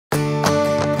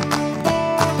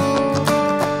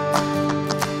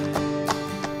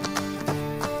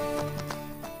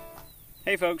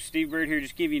Hey folks, Steve Bird here,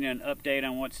 just giving you an update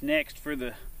on what's next for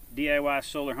the DIY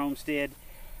solar homestead.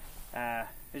 As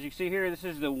you can see here, this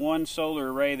is the one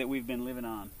solar array that we've been living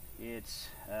on. It's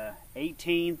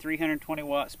 18 320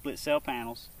 watt split cell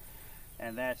panels,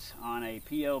 and that's on a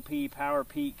PLP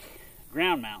PowerPeak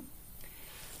ground mount.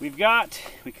 We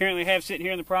currently have sitting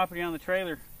here on the property on the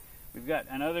trailer, we've got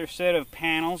another set of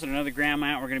panels and another ground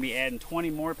mount. We're going to be adding 20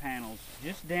 more panels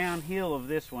just downhill of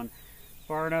this one,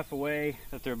 far enough away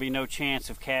that there'll be no chance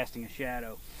of casting a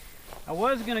shadow. I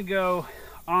was going to go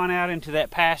on out into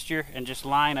that pasture and just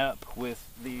line up with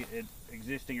the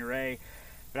existing array,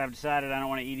 but I've decided I don't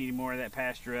want to eat any more of that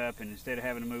pasture up, and instead of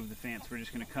having to move the fence, we're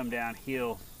just going to come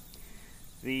downhill.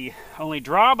 The only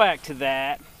drawback to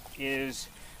that is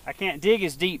I can't dig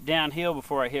as deep downhill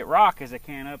before I hit rock as I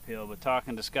can uphill. But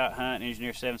talking to Scott Hunt,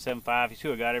 Engineer 775, he's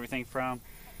who I got everything from,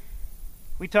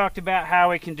 we talked about how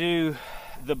we can do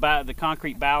the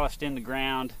concrete ballast in the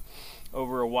ground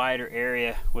over a wider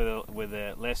area with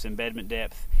a less embedment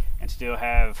depth and still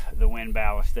have the wind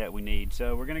ballast that we need.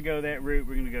 So we're going to go that route.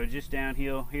 We're going to go just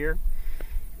downhill here,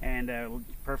 and we're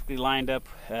perfectly lined up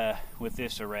with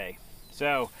this array.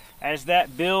 So as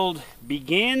that build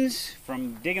begins,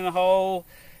 from digging the hole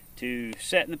to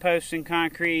setting the posts in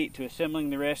concrete to assembling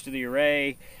the rest of the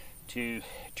array to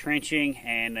trenching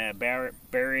and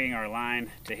burying our line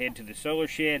to head to the solar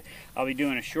shed, I'll be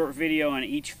doing a short video on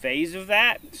each phase of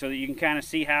that so that you can kind of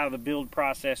see how the build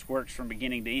process works from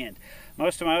beginning to end.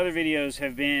 Most of my other videos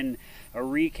have been a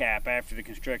recap after the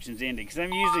construction's ended, because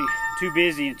I'm usually too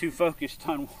busy and too focused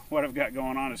on what I've got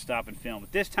going on to stop and film.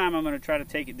 But this time I'm going to try to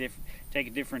take a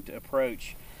different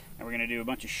approach, and we're going to do a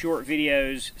bunch of short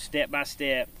videos, step by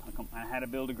step, on how to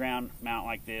build a ground mount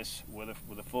like this with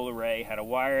a full array, how to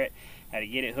wire it, how to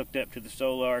get it hooked up to the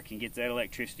solar arc and get that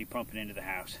electricity pumping into the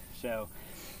house. So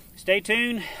stay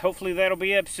tuned. Hopefully that'll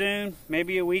be up soon,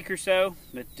 maybe a week or so,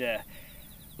 but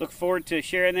look forward to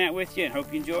sharing that with you and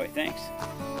hope you enjoy. Thanks.